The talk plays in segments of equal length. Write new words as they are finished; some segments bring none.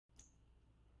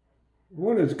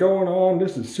What is going on?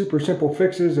 This is Super Simple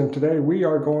Fixes, and today we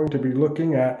are going to be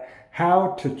looking at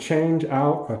how to change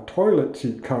out a toilet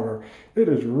seat cover. It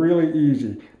is really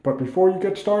easy, but before you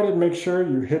get started, make sure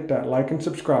you hit that like and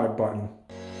subscribe button.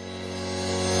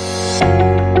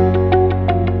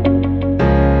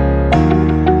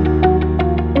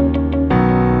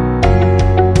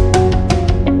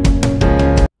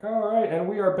 Alright, and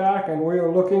we are back and we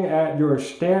are looking at your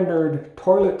standard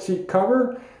toilet seat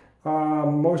cover.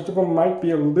 Most of them might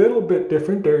be a little bit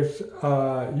different. There's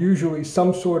usually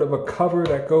some sort of a cover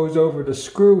that goes over the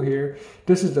screw here.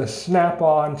 This is a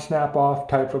snap-on, snap-off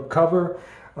type of cover.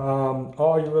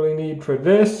 All you really need for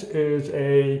this is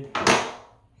a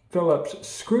Phillips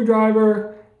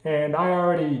screwdriver, and I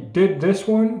already did this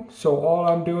one, so all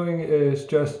I'm doing is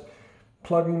just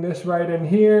plugging this right in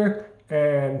here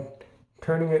and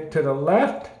turning it to the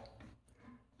left.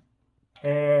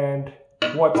 And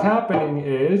what's happening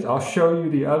is, I'll show you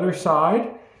the other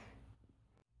side.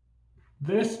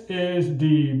 This is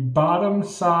the bottom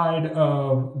side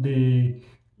of the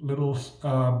little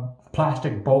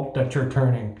plastic bolt that you're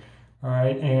turning. All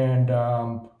right, and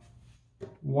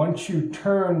once you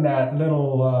turn that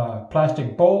little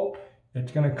plastic bolt,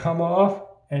 it's going to come off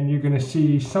and you're going to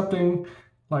see something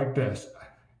like this.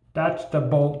 That's the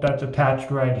bolt that's attached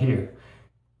right here,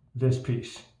 this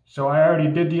piece. So I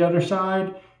already did the other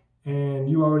side, and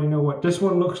you already know what this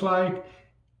one looks like,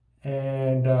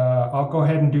 and I'll go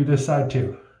ahead and do this side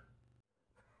too.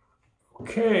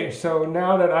 Okay, so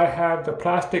now that I have the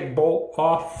plastic bolt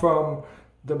off from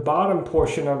the bottom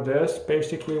portion of this,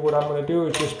 basically what I'm going to do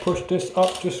is just push this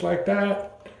up just like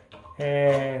that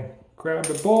and grab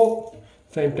the bolt.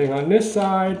 Same thing on this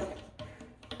side.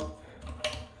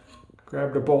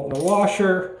 Grab the bolt in the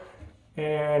washer,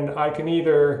 and I can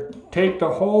either take the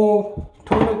whole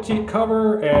toilet seat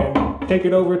cover and take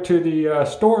it over to the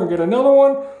store and get another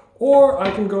one, or I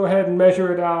can go ahead and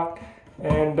measure it out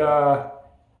and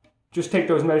just take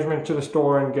those measurements to the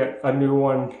store and get a new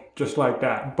one just like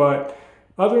that. But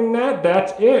other than that,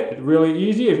 that's it. It's really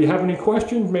easy. If you have any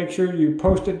questions, make sure you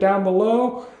post it down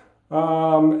below.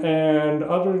 And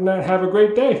other than that, have a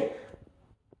great day.